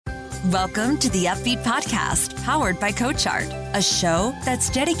Welcome to the Upbeat Podcast, powered by CoachArt, a show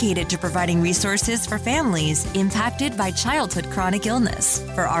that's dedicated to providing resources for families impacted by childhood chronic illness.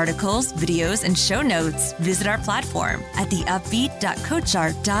 For articles, videos, and show notes, visit our platform at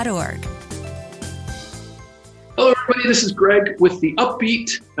theupbeat.coachart.org. Hello, everybody. This is Greg with the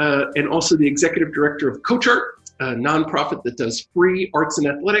Upbeat and also the Executive Director of CoachArt, a nonprofit that does free arts and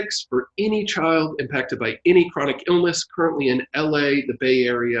athletics for any child impacted by any chronic illness, currently in LA, the Bay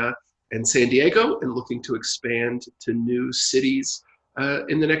Area, and San Diego, and looking to expand to new cities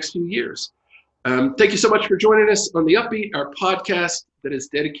in the next few years. Thank you so much for joining us on The Upbeat, our podcast that is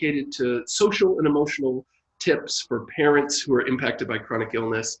dedicated to social and emotional tips for parents who are impacted by chronic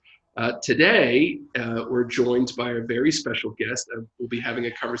illness. Today, we're joined by a very special guest. We'll be having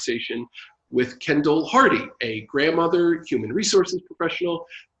a conversation with Kendall Hardy, a grandmother, human resources professional,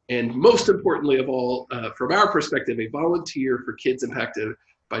 and most importantly of all, from our perspective, a volunteer for kids impacted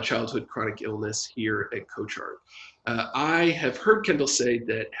by childhood chronic illness here at CoachArt. I have heard Kendall say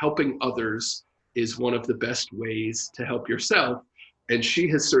that helping others is one of the best ways to help yourself, and she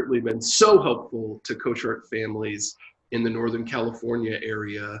has certainly been so helpful to CoachArt families in the Northern California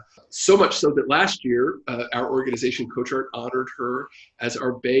area, so much so that last year, our organization CoachArt honored her as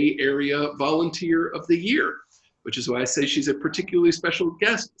our Bay Area Volunteer of the Year, which is why I say she's a particularly special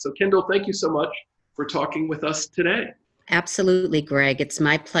guest. So Kendall, thank you so much for talking with us today. Absolutely, Greg. It's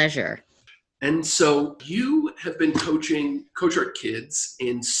my pleasure. And so you have been coaching CoachArt kids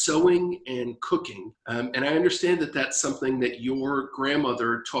in sewing and cooking. And I understand that that's something that your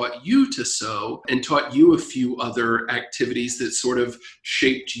grandmother taught you to sew and taught you a few other activities that sort of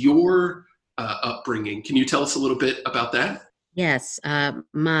shaped your upbringing. Can you tell us a little bit about that? Yes.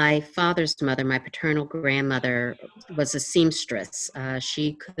 My father's mother, my paternal grandmother, was a seamstress.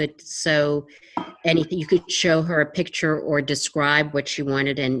 She could sew anything. You could show her a picture or describe what she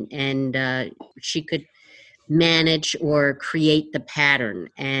wanted, and she could manage or create the pattern.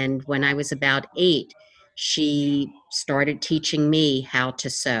 And when I was about 8, she started teaching me how to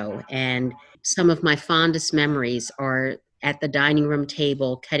sew. And some of my fondest memories are at the dining room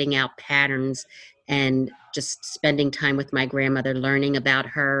table, cutting out patterns and just spending time with my grandmother, learning about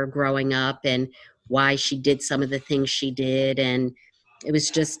her growing up and why she did some of the things she did. And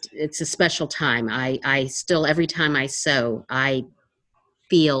it's a special time. I still, every time I sew, I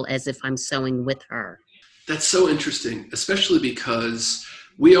feel as if I'm sewing with her. That's so interesting, especially because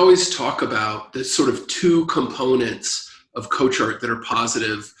we always talk about the sort of two components of CoachArt that are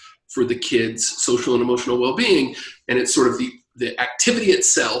positive for the kids' social and emotional well-being. And it's sort of the activity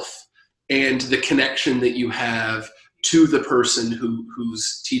itself and the connection that you have to the person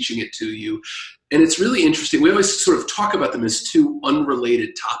who's teaching it to you. And it's really interesting. We always sort of talk about them as two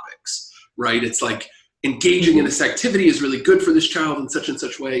unrelated topics, right? It's like engaging in this activity is really good for this child in such and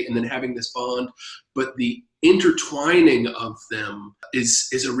such way, and then having this bond. But the intertwining of them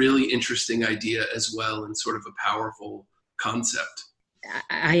is a really interesting idea as well, and sort of a powerful concept.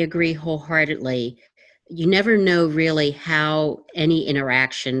 I agree wholeheartedly. You never know really how any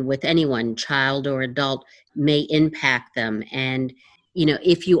interaction with anyone, child or adult, may impact them. And,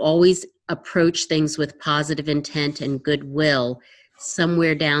 if you always approach things with positive intent and goodwill,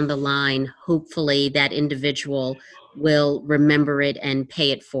 somewhere down the line, hopefully that individual will remember it and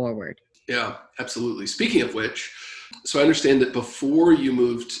pay it forward. Yeah, absolutely. Speaking of which, so I understand that before you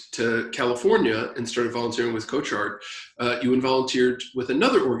moved to California and started volunteering with CoachArt, you volunteered with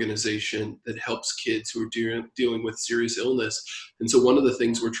another organization that helps kids who are dealing with serious illness. And so one of the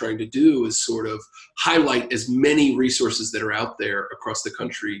things we're trying to do is sort of highlight as many resources that are out there across the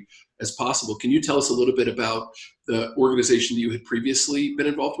country as possible. Can you tell us a little bit about the organization that you had previously been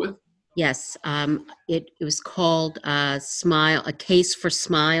involved with? Yes, it was called Smile, A Case for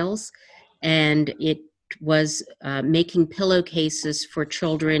Smiles, and it was making pillowcases for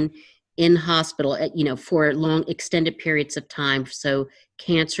children in hospital, for long extended periods of time. So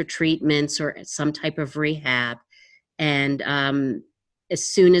cancer treatments or some type of rehab. And as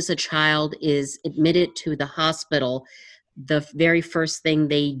soon as a child is admitted to the hospital, the very first thing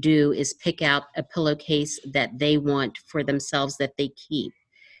they do is pick out a pillowcase that they want for themselves that they keep.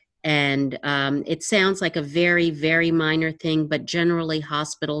 And it sounds like a very, very minor thing, but generally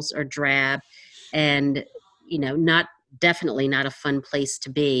hospitals are drab and, definitely not a fun place to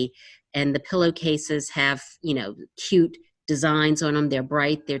be. And the pillowcases have, cute designs on them. They're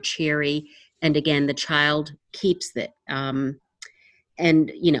bright, they're cheery. And again, the child keeps it. I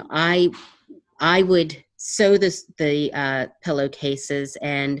would sew the pillowcases,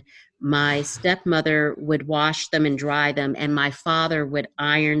 and my stepmother would wash them and dry them, and my father would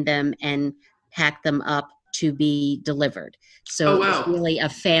iron them and pack them up to be delivered. So Oh, it was wow. really a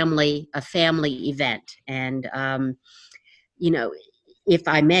family event. And, you know, if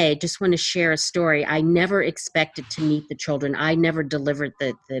I may, just want to share a story. I never expected to meet the children. I never delivered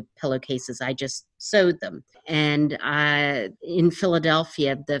the pillowcases. I just sewed them. And in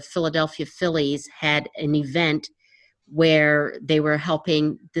Philadelphia, the Philadelphia Phillies had an event where they were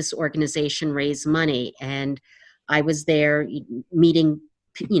helping this organization raise money. And I was there meeting,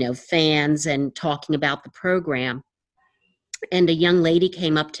 fans and talking about the program. And a young lady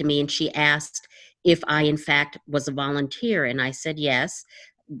came up to me and she asked if I, in fact, was a volunteer. And I said, yes.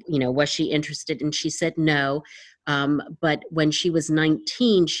 Was she interested? And she said, no. But when she was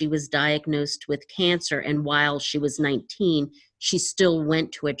 19, she was diagnosed with cancer. And while she was 19, she still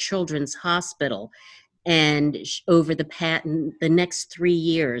went to a children's hospital. And over the next 3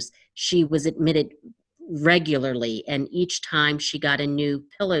 years, she was admitted regularly. And each time she got a new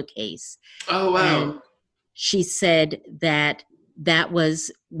pillowcase. Oh, And wow. she said that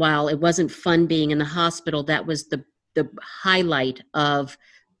was, while it wasn't fun being in the hospital, that was the highlight of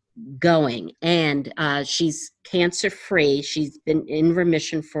going. And she's cancer free. She's been in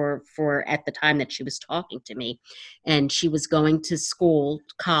remission for at the time that she was talking to me, and she was going to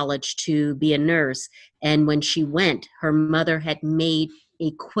college to be a nurse. And when she went, her mother had made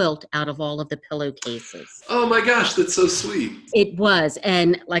a quilt out of all of the pillowcases. Oh my gosh, that's so sweet. It was.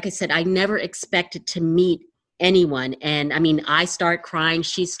 And like I said, I never expected to meet anyone. And I mean, I start crying,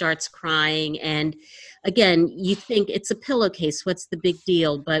 she starts crying. And again, you think it's a pillowcase, what's the big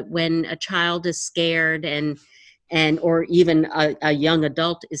deal? But when a child is scared and or even a young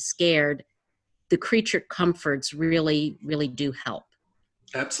adult is scared, the creature comforts really, really do help.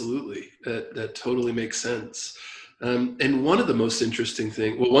 Absolutely. That totally makes sense. And one of the most interesting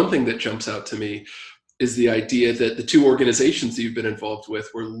one thing that jumps out to me is the idea that the two organizations that you've been involved with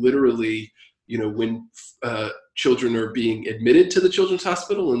were literally, when children are being admitted to the children's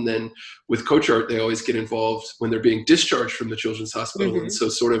hospital, and then with Coach Art, they always get involved when they're being discharged from the children's hospital. Mm-hmm. And so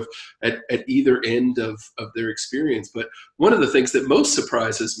sort of at either end of their experience. But one of the things that most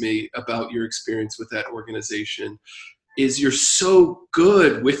surprises me about your experience with that organization is you're so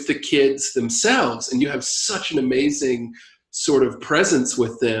good with the kids themselves, and you have such an amazing sort of presence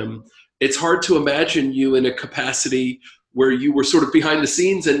with them. It's hard to imagine you in a capacity where you were sort of behind the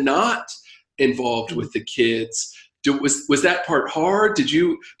scenes and not involved with the kids. Was that part hard? Do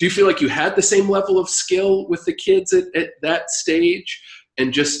you feel like you had the same level of skill with the kids at that stage,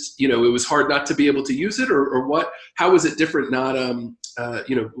 and just, it was hard not to be able to use it, or what? How was it different? Not,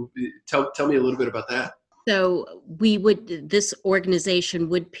 tell me a little bit about that. So this organization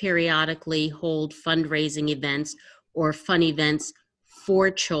would periodically hold fundraising events or fun events for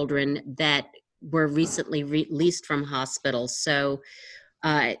children that were recently released from hospitals. So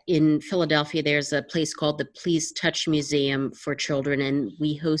in Philadelphia, there's a place called the Please Touch Museum for Children, and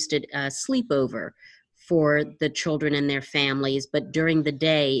we hosted a sleepover for the children and their families. But during the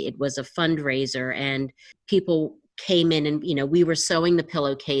day, it was a fundraiser, and people came in and, we were sewing the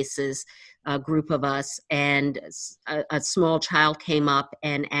pillowcases, a group of us, and a small child came up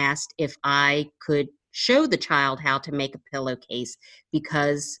and asked if I could show the child how to make a pillowcase,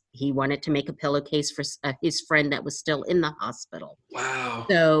 because he wanted to make a pillowcase for his friend that was still in the hospital. Wow.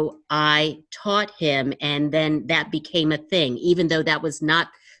 So I taught him, and then that became a thing. Even though that was not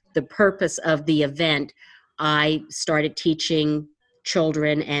the purpose of the event, I started teaching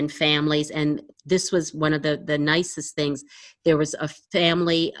children and families, and this was one of the nicest things. There was a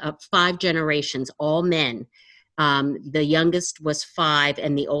family of 5 generations, all men. The youngest was 5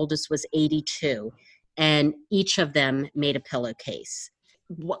 and the oldest was 82, and each of them made a pillowcase.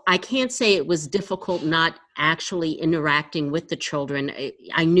 I can't say it was difficult not actually interacting with the children.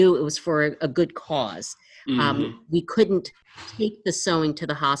 I knew it was for a good cause. Mm-hmm. We couldn't take the sewing to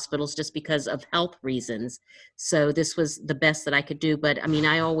the hospitals just because of health reasons. So this was the best that I could do. But I mean,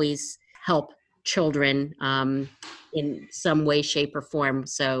 I always help children in some way, shape, or form.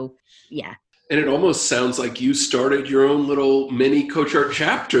 So, yeah. And it almost sounds like you started your own little mini Coach Art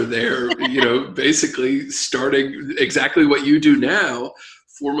chapter there, basically starting exactly what you do now,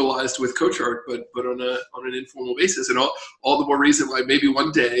 formalized with Coach Art, but on an informal basis. And all the more reason why maybe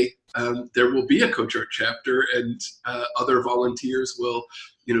one day there will be a Coach Art chapter, and other volunteers will,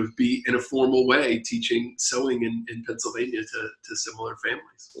 be in a formal way teaching sewing in Pennsylvania to similar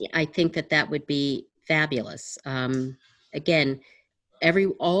families. I think that would be fabulous. Again,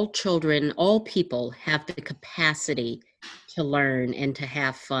 all children, all people have the capacity to learn and to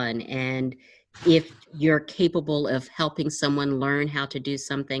have fun. And if you're capable of helping someone learn how to do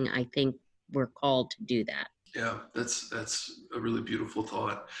something, I think we're called to do that. Yeah, that's a really beautiful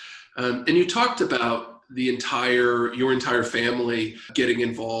thought. And you talked about your entire family getting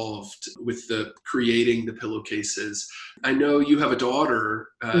involved with the creating the pillowcases. I know you have a daughter.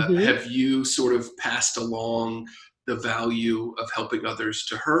 Mhm. Have you sort of passed along the value of helping others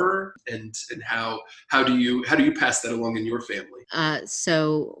to her, and how do you pass that along in your family?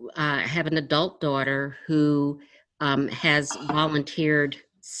 I have an adult daughter who has volunteered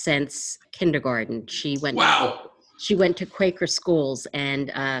since kindergarten. Wow. She went to Quaker schools,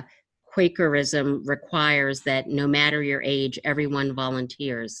 and Quakerism requires that no matter your age, everyone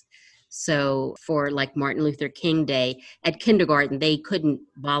volunteers. So for like Martin Luther King Day at kindergarten, they couldn't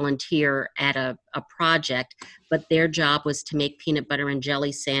volunteer at a project, but their job was to make peanut butter and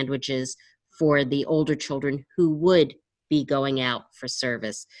jelly sandwiches for the older children who would be going out for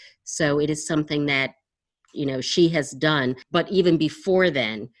service. So it is something that she has done. But even before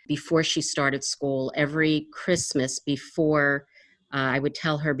then, before she started school, every Christmas before I would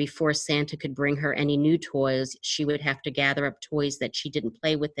tell her before Santa could bring her any new toys, she would have to gather up toys that she didn't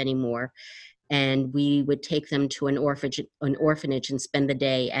play with anymore. And we would take them to an orphanage and spend the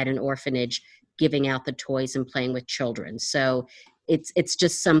day at an orphanage giving out the toys and playing with children. So it's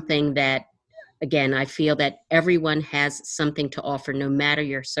just something that, again, I feel that everyone has something to offer, no matter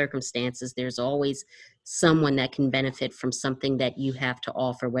your circumstances. There's always someone that can benefit from something that you have to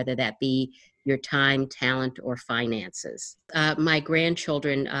offer, whether that be your time, talent, or finances. My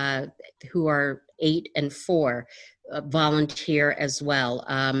grandchildren, who are 8 and 4, volunteer as well.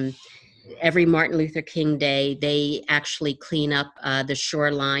 Every Martin Luther King Day, they actually clean up the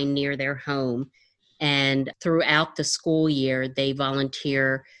shoreline near their home. And throughout the school year, they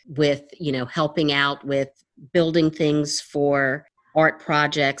volunteer with, helping out with building things for art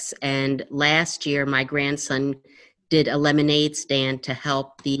projects. And last year, my grandson did a lemonade stand to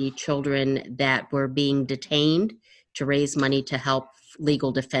help the children that were being detained, to raise money to help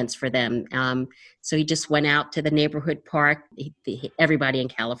legal defense for them. So he just went out to the neighborhood park. Everybody in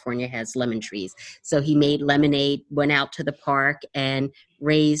California has lemon trees. So he made lemonade, went out to the park and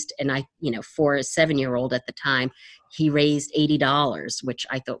raised, and for a 7-year-old at the time, he raised $80, which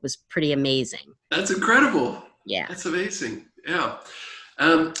I thought was pretty amazing. That's incredible. Yeah. That's amazing. Yeah.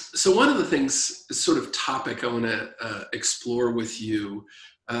 So one of the things, sort of topic I want to explore with you.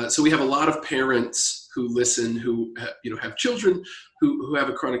 So we have a lot of parents who listen, who have children who have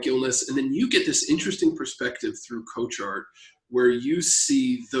a chronic illness, and then you get this interesting perspective through CoachArt, where you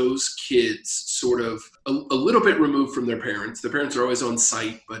see those kids sort of a little bit removed from their parents. The parents are always on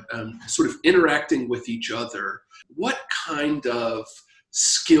site, but sort of interacting with each other. What kind of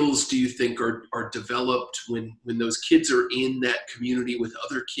skills do you think are developed when those kids are in that community with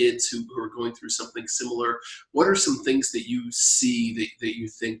other kids who are going through something similar? What are some things that you see that you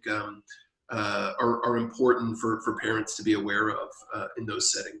think are important for parents to be aware of in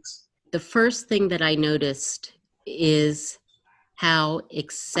those settings? The first thing that I noticed is how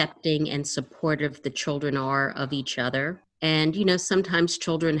accepting and supportive the children are of each other. And, sometimes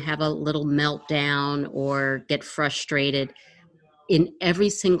children have a little meltdown or get frustrated. In every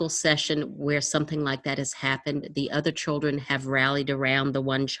single session where something like that has happened, the other children have rallied around the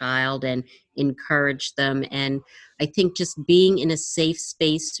one child and encouraged them. And I think just being in a safe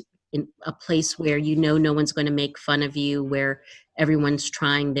space, in a place where no one's going to make fun of you, where everyone's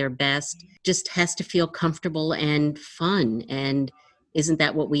trying their best, just has to feel comfortable and fun. And isn't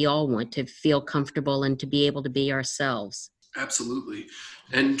that what we all want? To feel comfortable and to be able to be ourselves. Absolutely.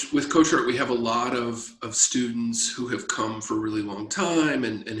 And with CoachArt, we have a lot of students who have come for a really long time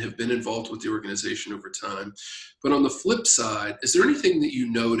and have been involved with the organization over time. But on the flip side, is there anything that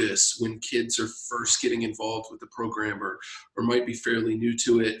you notice when kids are first getting involved with the program or might be fairly new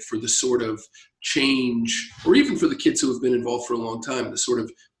to it, for the sort of change, or even for the kids who have been involved for a long time, the sort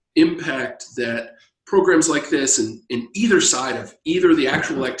of impact that programs like this, and in either side of either the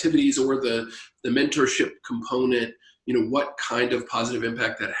actual activities or the mentorship component, what kind of positive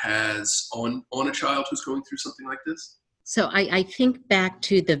impact that has on a child who's going through something like this? So I think back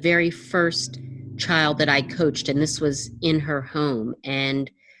to the very first child that I coached, and this was in her home.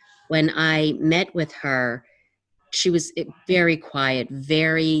 And when I met with her, she was very quiet,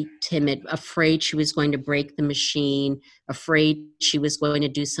 very timid, afraid she was going to break the machine, afraid she was going to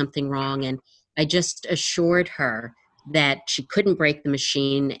do something wrong. And I just assured her that she couldn't break the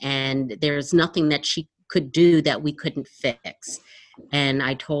machine and there's nothing that she could do that we couldn't fix. And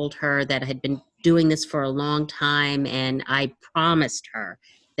I told her that I had been doing this for a long time, and I promised her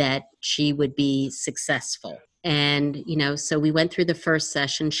that she would be successful. And, so we went through the first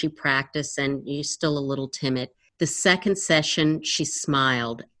session, she practiced, and she's still a little timid. The second session, she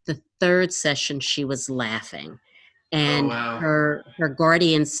smiled. The third session, she was laughing. And Oh, wow. her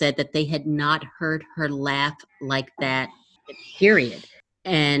guardian said that they had not heard her laugh like that, period.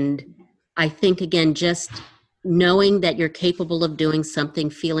 And I think, again, just knowing that you're capable of doing something,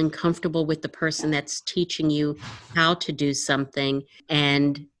 feeling comfortable with the person that's teaching you how to do something,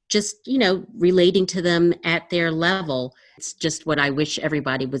 and just, relating to them at their level. It's just what I wish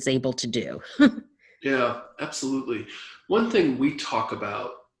everybody was able to do. Yeah, absolutely. One thing we talk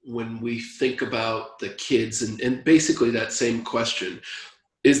about when we think about the kids and basically that same question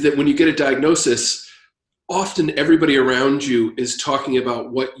is that when you get a diagnosis, often everybody around you is talking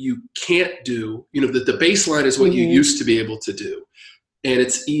about what you can't do, that the baseline is what you used to be able to do. And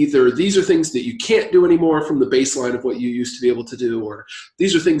it's either these are things that you can't do anymore from the baseline of what you used to be able to do, or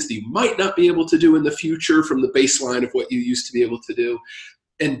these are things that you might not be able to do in the future from the baseline of what you used to be able to do.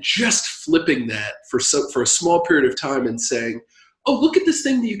 And just flipping that for a small period of time and saying, oh, look at this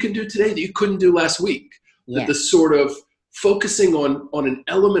thing that you can do today that you couldn't do last week. Yes. That the sort of focusing on an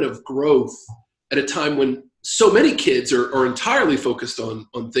element of growth at a time when so many kids are entirely focused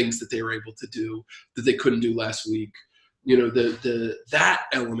on things that they were able to do that they couldn't do last week. That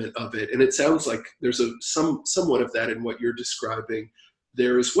element of it. And it sounds like there's somewhat of that in what you're describing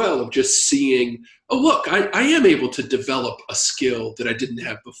there as well, of just seeing, oh, look, I am able to develop a skill that I didn't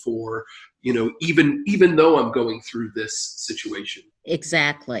have before, even though I'm going through this situation.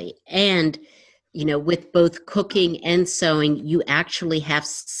 Exactly. And, with both cooking and sewing, you actually have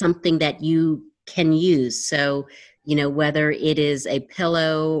something that you can use. So, whether it is a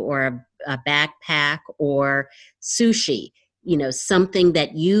pillow or a backpack or sushi, something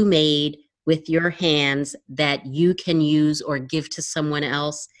that you made with your hands that you can use or give to someone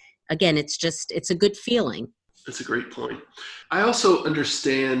else. Again, it's a good feeling. That's a great point. I also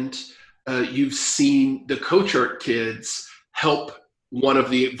understand you've seen the CoachArt kids help one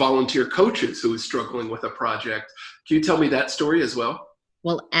of the volunteer coaches who is struggling with a project. Can you tell me that story as well?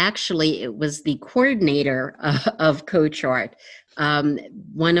 Well, actually, it was the coordinator of CoachArt.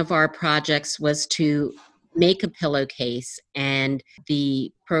 One of our projects was to make a pillowcase, and the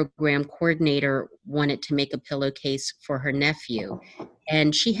program coordinator wanted to make a pillowcase for her nephew.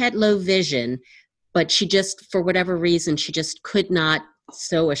 And she had low vision, but she just, for whatever reason, she just could not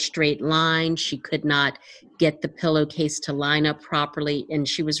sew a straight line. She could not get the pillowcase to line up properly, and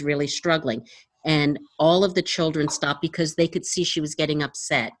she was really struggling. And all of the children stopped because they could see she was getting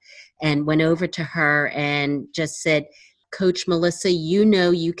upset, and went over to her and just said, Coach Melissa,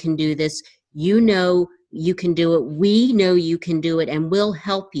 you can do this. You can do it. We know you can do it, and we'll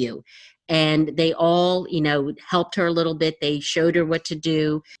help you. And they all, helped her a little bit. They showed her what to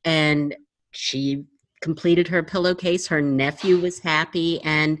do, and she completed her pillowcase. Her nephew was happy.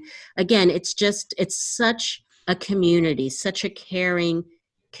 And again, it's such a community, such a caring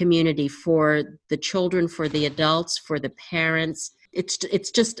community for the children, for the adults, for the parents.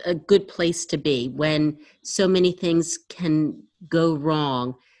 It's just a good place to be when so many things can go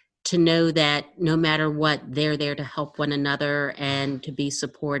wrong, to know that no matter what, they're there to help one another and to be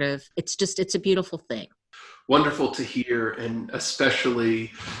supportive. It's a beautiful thing. Wonderful to hear, and especially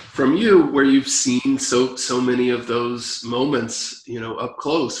from you, where you've seen so many of those moments, up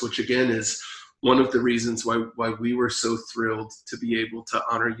close, which again is one of the reasons why we were so thrilled to be able to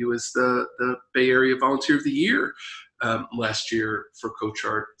honor you as the Bay Area Volunteer of the Year last year for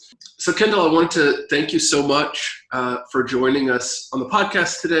CoachArt. So Kendall, I wanted to thank you so much for joining us on the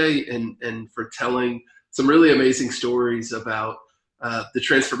podcast today and for telling some really amazing stories about the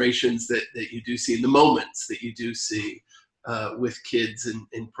transformations that you do see, and the moments that you do see with kids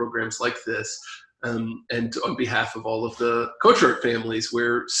in programs like this. And on behalf of all of the CoachArt families,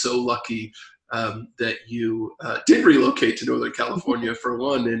 we're so lucky that you did relocate to Northern California for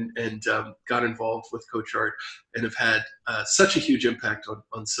one, and got involved with CoachArt and have had such a huge impact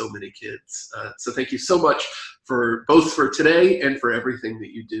on so many kids. So thank you so much for both for today and for everything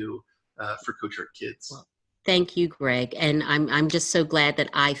that you do for CoachArt Kids. Well, thank you, Greg. And I'm just so glad that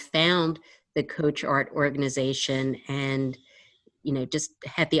I found the CoachArt organization and just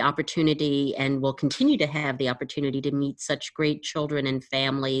had the opportunity, and will continue to have the opportunity, to meet such great children and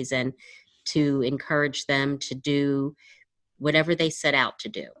families, and to encourage them to do whatever they set out to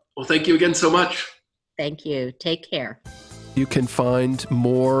do. Well, thank you again so much. Thank you. Take care. You can find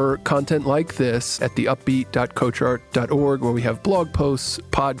more content like this at theupbeat.coachart.org, where we have blog posts,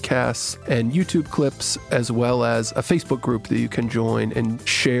 podcasts, and YouTube clips, as well as a Facebook group that you can join and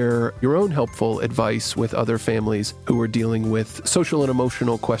share your own helpful advice with other families who are dealing with social and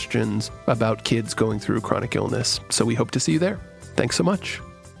emotional questions about kids going through chronic illness. So we hope to see you there. Thanks so much.